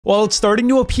Well, it's starting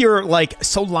to appear like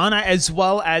Solana as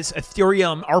well as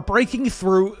Ethereum are breaking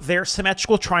through their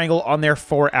symmetrical triangle on their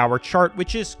 4-hour chart,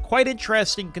 which is quite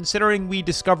interesting considering we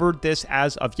discovered this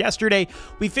as of yesterday.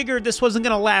 We figured this wasn't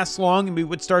going to last long and we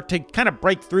would start to kind of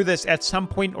break through this at some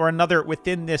point or another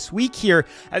within this week here,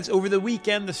 as over the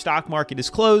weekend the stock market is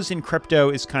closed and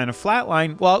crypto is kind of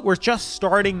flatlined. Well, we're just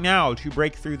starting now to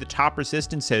break through the top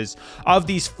resistances of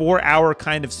these 4-hour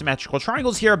kind of symmetrical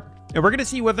triangles here. And we're going to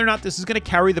see whether or not this is going to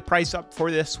carry the price up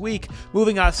for this week,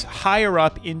 moving us higher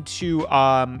up into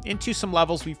some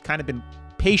levels we've kind of been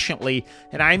patiently,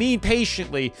 and I mean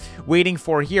patiently, waiting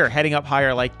for here, heading up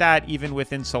higher like that, even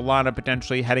within Solana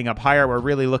potentially heading up higher. We're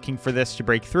really looking for this to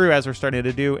break through as we're starting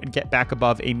to do and get back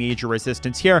above a major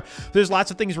resistance here. There's lots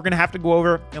of things we're going to have to go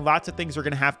over and lots of things we're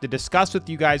going to have to discuss with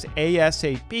you guys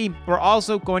ASAP. We're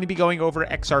also going to be going over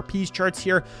XRP's charts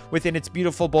here within its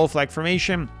beautiful bull flag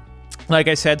formation. Like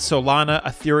I said, Solana,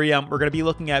 Ethereum, we're going to be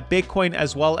looking at Bitcoin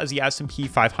as well as the S&P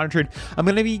 500. I'm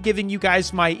going to be giving you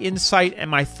guys my insight and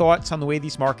my thoughts on the way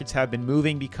these markets have been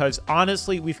moving, because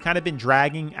honestly, we've kind of been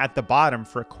dragging at the bottom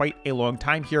for quite a long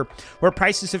time here, where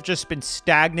prices have just been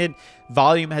stagnant,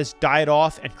 volume has died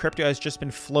off, and crypto has just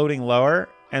been floating lower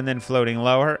and then floating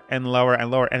lower and lower and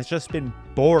lower. And it's just been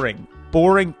boring.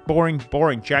 Boring.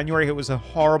 January, it was a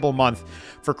horrible month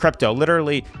for crypto.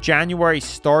 Literally, January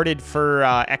started for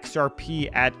XRP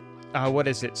at,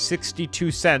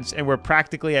 62 cents, and we're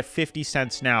practically at 50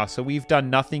 cents now. So we've done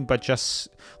nothing but just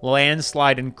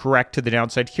landslide and correct to the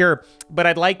downside here. But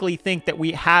I'd likely think that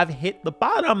we have hit the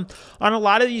bottom on a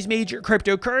lot of these major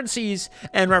cryptocurrencies,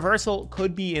 and reversal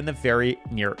could be in the very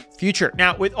near future.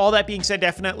 Now, with all that being said,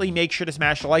 definitely make sure to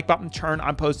smash the like button, turn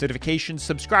on post notifications,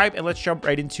 subscribe, and let's jump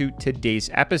right into today's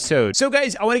episode. So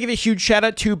guys, I want to give a huge shout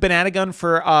out to BANANAGUN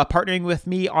for partnering with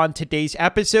me on today's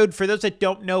episode. For those that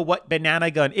don't know what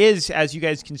BANANAGUN is, as you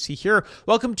guys can see here,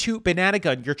 welcome to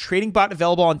BANANAGUN, your trading bot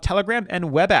available on Telegram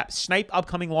and web apps. Snipe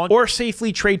upcoming launch or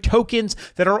safely trade tokens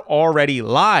that are already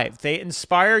live. They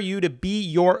inspire you to be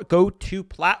your go-to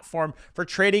platform for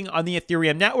trading on the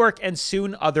Ethereum network and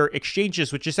soon other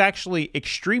exchanges, which is actually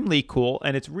extremely cool,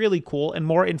 and it's really cool, and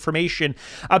more information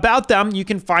about them you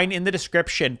can find in the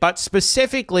description. But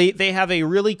specifically, they have a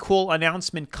really cool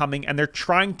announcement coming, and they're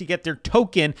trying to get their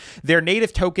token, their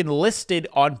native token, listed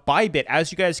on Bybit.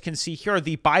 As you guys can see here,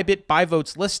 the Bybit buy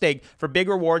votes listing for big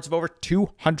rewards of over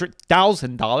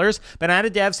 $200,000. Banana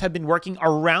devs have been working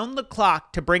around the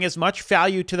clock to bring as much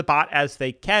value to the bot as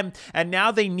they can, and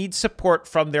now they need support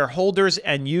from their holders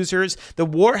and users. The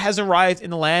war has arrived in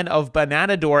the land of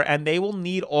Bananador, and they will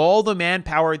need all the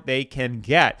manpower they can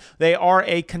get. They are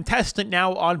a contestant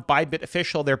now on Bybit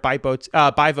Official, their buy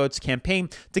votes campaign,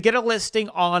 to get a listing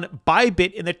on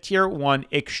Bybit in the Tier 1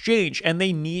 exchange, and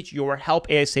they need your help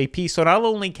ASAP. So not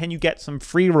only can you get some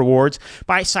free rewards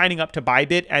by signing up to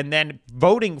Bybit and then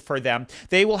voting for them,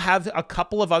 they will have a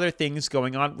couple of other things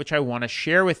going on which I want to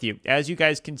share with you. As you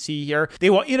guys can see here, they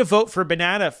want you to vote for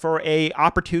Banana for a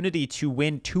opportunity to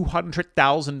win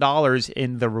 $200,000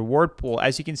 in the reward pool.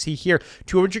 As you can see here,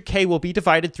 200K will be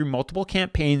divided through multiple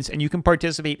campaigns, and you can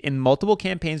participate in multiple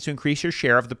campaigns to increase your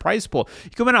share of the prize pool.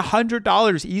 You can win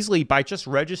 $100 easily by just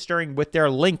registering with their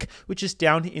link, which is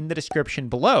down in the description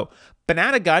below.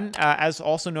 BANANAGUN, as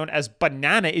also known as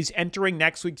Banana, is entering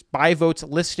next week's buy votes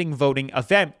listing voting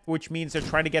event, which means they're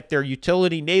trying to get their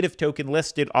utility native token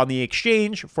listed on the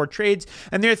exchange for trades,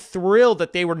 and they're thrilled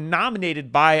that they were nominated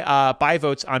by buy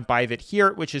votes on Bybit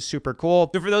here, which is super cool.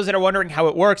 So for those that are wondering how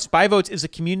it works, buy votes is a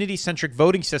community-centric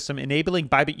voting system enabling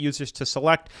Bybit users to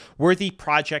select worthy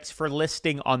projects for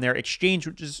listing on their exchange,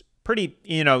 which is pretty,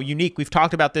 unique. We've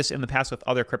talked about this in the past with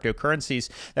other cryptocurrencies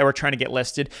that we're trying to get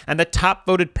listed, and the top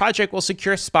voted project will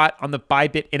secure a spot on the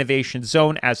Bybit Innovation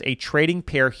Zone as a trading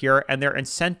pair here, and their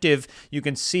incentive, you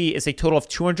can see, is a total of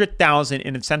 200,000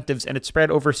 in incentives, and it's spread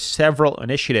over several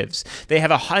initiatives. They have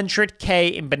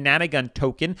 100K in BANANAGUN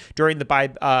token during the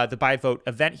buy vote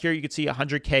event here. You can see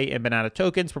 100K in Banana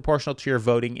tokens proportional to your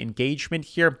voting engagement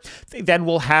here. Then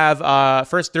we'll have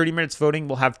first 30 minutes voting,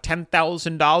 we'll have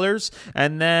 $10,000,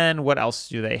 and then what else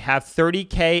do they have?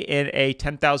 30K in a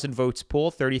 10,000 votes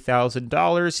pool,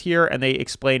 $30,000 here, and they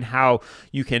explain how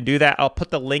you can do that. I'll put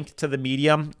the link to the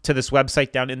Medium to this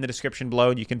website down in the description below,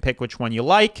 and you can pick which one you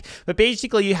like. But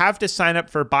basically, you have to sign up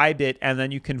for Bybit, and then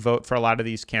you can vote for a lot of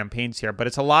these campaigns here. But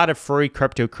it's a lot of free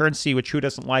cryptocurrency, which who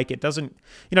doesn't like? It doesn't,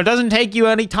 doesn't take you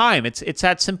any time. It's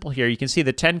that simple here. You can see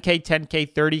the 10K,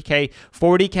 10K, 30K,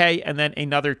 40K, and then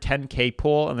another 10K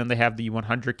pool, and then they have the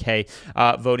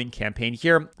 100K voting campaign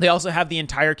here. They also have the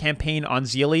entire campaign on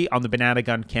Zealy on the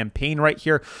BANANAGUN campaign right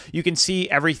here. You can see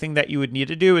everything that you would need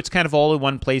to do. It's kind of all in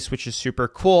one place, which is super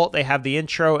cool. They have the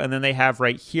intro, and then they have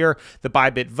right here the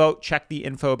Bybit vote. Check the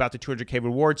info about the 200K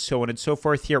rewards, so on and so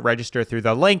forth here. Register through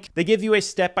the link. They give you a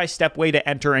step-by-step way to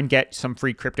enter and get some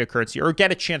free cryptocurrency, or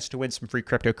get a chance to win some free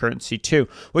cryptocurrency too,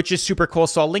 which is super cool.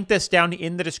 So I'll link this down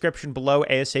in the description below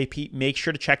ASAP. Make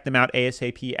sure to check them out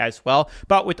ASAP as well.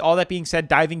 But with all that being said,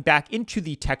 diving back into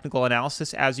the technical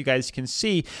analysis, as you guys can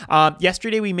see,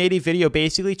 yesterday we made a video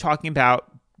basically talking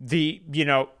about the,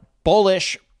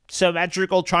 bullish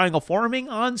symmetrical triangle forming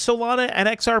on Solana and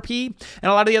XRP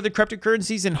and a lot of the other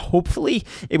cryptocurrencies, and hopefully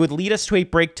it would lead us to a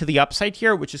break to the upside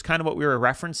here, which is kind of what we were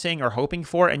referencing or hoping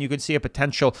for. And you could see a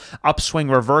potential upswing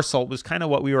reversal was kind of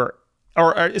what we were,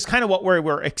 or is kind of what we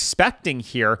were expecting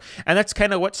here. And that's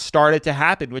kind of what started to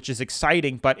happen, which is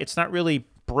exciting, but it's not really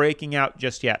breaking out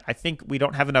just yet. I think we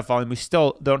don't have enough volume. We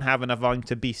still don't have enough volume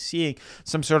to be seeing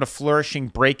some sort of flourishing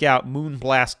breakout moon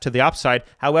blast to the upside.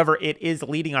 However, it is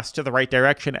leading us to the right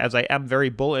direction, as I am very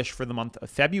bullish for the month of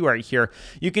February here.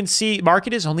 You can see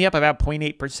market is only up about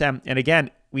 0.8%. And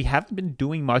again, we haven't been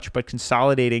doing much but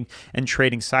consolidating and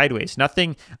trading sideways.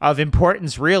 Nothing of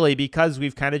importance really, because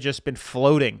we've kind of just been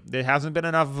floating. There hasn't been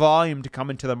enough volume to come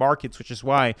into the markets, which is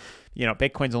why,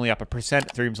 Bitcoin's only up 1%,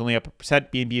 Ethereum's only up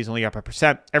 1%, BNB is only up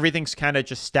 1%. Everything's kind of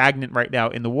just stagnant right now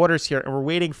in the waters here, and we're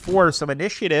waiting for some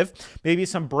initiative, maybe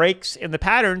some breaks in the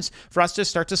patterns for us to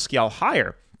start to scale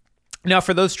higher. Now,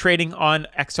 for those trading on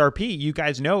XRP, you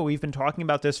guys know we've been talking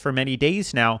about this for many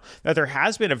days now, that there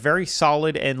has been a very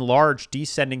solid and large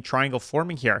descending triangle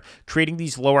forming here, creating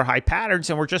these lower high patterns,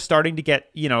 and we're just starting to get,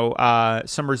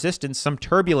 some resistance, some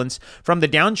turbulence from the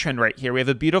downtrend right here. We have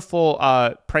a beautiful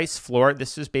price floor.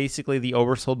 This is basically the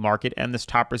oversold market and this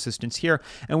top resistance here,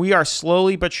 and we are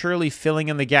slowly but surely filling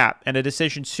in the gap, and a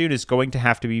decision soon is going to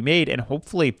have to be made, and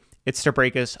hopefully it's to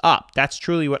break us up. That's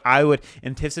truly what I would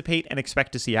anticipate and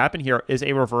expect to see happen here, is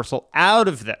a reversal out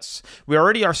of this. We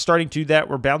already are starting to do that.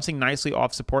 We're bouncing nicely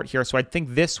off support here. So I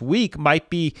think this week might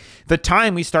be the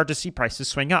time we start to see prices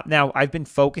swing up. Now, I've been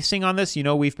focusing on this.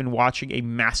 We've been watching a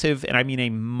massive, and I mean a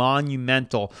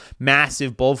monumental,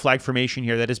 massive bull flag formation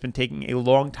here that has been taking a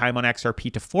long time on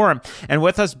XRP to form. And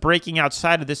with us breaking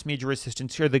outside of this major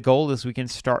resistance here, the goal is we can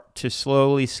start to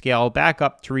slowly scale back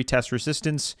up to retest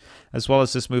resistance, as well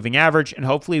as this moving average, and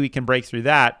hopefully we can break through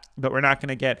that, but we're not going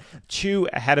to get too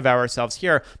ahead of ourselves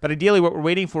here. But ideally what we're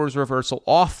waiting for is reversal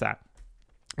off that.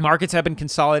 Markets have been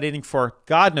consolidating for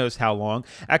God knows how long.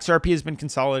 XRP has been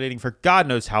consolidating for God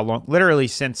knows how long, literally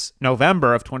since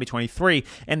November of 2023,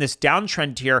 and this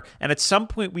downtrend here. And at some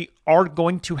point, we are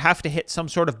going to have to hit some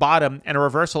sort of bottom, and a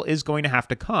reversal is going to have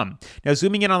to come. Now,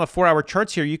 zooming in on the 4-hour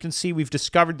charts here, you can see we've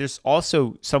discovered there's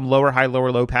also some lower high,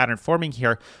 lower low pattern forming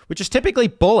here, which is typically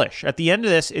bullish. At the end of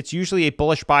this, it's usually a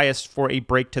bullish bias for a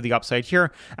break to the upside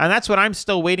here, and that's what I'm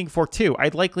still waiting for too.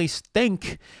 I'd likely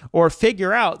think or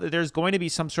figure out that there's going to be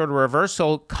some sort of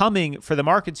reversal coming for the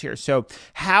markets here. So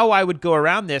how I would go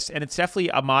around this, and it's definitely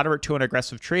a moderate to an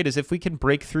aggressive trade, is if we can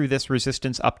break through this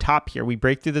resistance up top here, we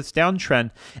break through this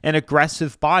downtrend, an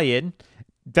aggressive buy-in,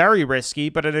 very risky,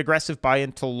 but an aggressive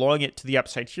buy-in to long it to the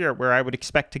upside here, where I would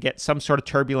expect to get some sort of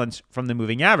turbulence from the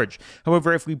moving average.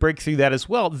 However, if we break through that as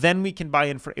well, then we can buy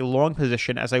in for a long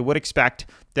position, as I would expect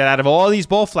that out of all these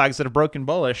bull flags that have broken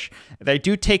bullish, they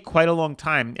do take quite a long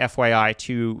time, FYI,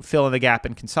 to fill in the gap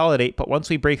and consolidate. But once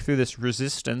we break through this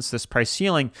resistance, this price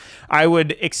ceiling, I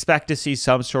would expect to see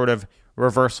some sort of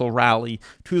reversal rally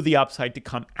to the upside to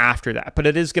come after that. But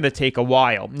it is going to take a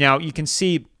while. Now, you can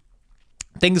see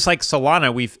things like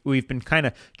Solana, we've been kind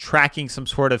of tracking some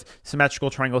sort of symmetrical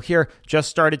triangle here, just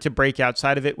started to break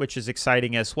outside of it, which is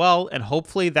exciting as well. And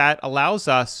hopefully that allows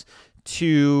us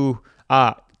to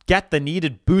get the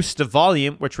needed boost of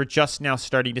volume, which we're just now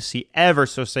starting to see ever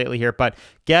so slightly here, but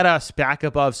get us back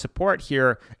above support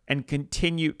here and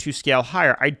continue to scale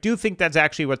higher. I do think that's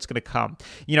actually what's going to come.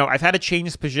 I've had to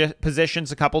change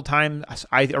positions a couple times.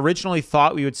 I originally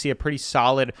thought we would see a pretty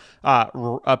solid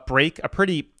break, a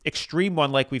pretty extreme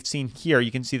one like we've seen here.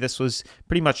 You can see this was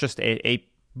pretty much just a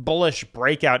bullish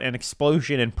breakout and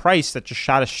explosion in price that just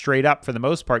shot us straight up for the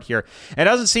most part here. It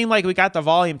doesn't seem like we got the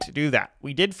volume to do that.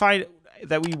 We did find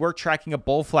that we were tracking a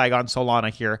bull flag on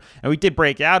Solana here, and we did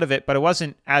break out of it, but it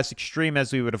wasn't as extreme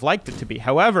as we would have liked it to be.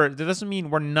 However, that doesn't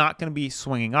mean we're not going to be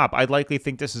swinging up. I'd likely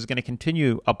think this is going to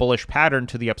continue a bullish pattern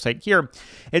to the upside here.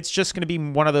 It's just going to be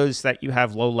one of those that you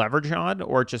have low leverage on,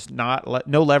 or just no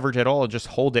leverage at all, just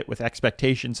hold it with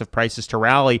expectations of prices to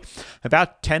rally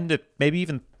about 10 to maybe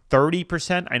even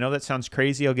 30%. I know that sounds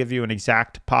crazy. I'll give you an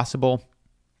exact possible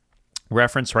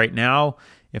reference right now.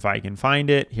 if I can find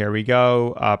it. Here we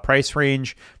go. Price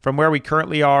range from where we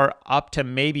currently are up to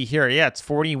maybe here. Yeah, it's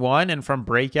 41, and from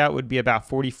breakout would be about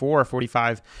 44 or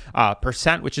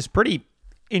 45%, which is pretty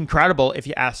incredible if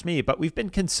you ask me. But we've been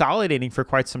consolidating for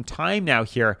quite some time now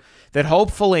here, that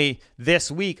hopefully this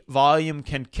week volume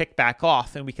can kick back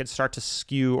off and we can start to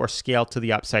skew or scale to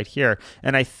the upside here.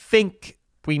 And I think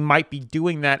we might be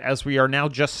doing that as we are now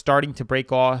just starting to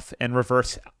break off and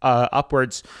reverse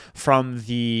upwards from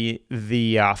the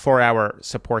 4-hour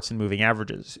supports and moving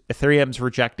averages. Ethereum's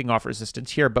rejecting off resistance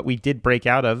here, but we did break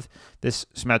out of this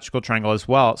symmetrical triangle as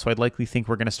well. So I'd likely think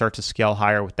we're going to start to scale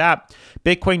higher with that.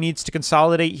 Bitcoin needs to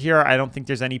consolidate here. I don't think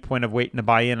there's any point of waiting to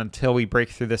buy in until we break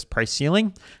through this price ceiling.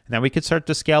 And then we could start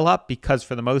to scale up, because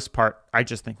for the most part, I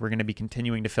just think we're going to be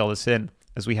continuing to fill this in,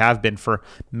 as we have been for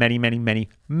many, many, many,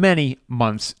 many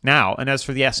months now. And as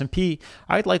for the S&P,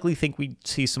 I'd likely think we'd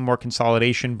see some more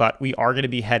consolidation, but we are going to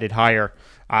be headed higher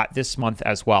this month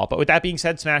as well. But with that being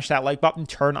said, smash that like button,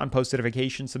 turn on post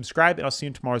notifications, subscribe, and I'll see you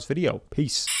in tomorrow's video.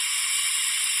 Peace.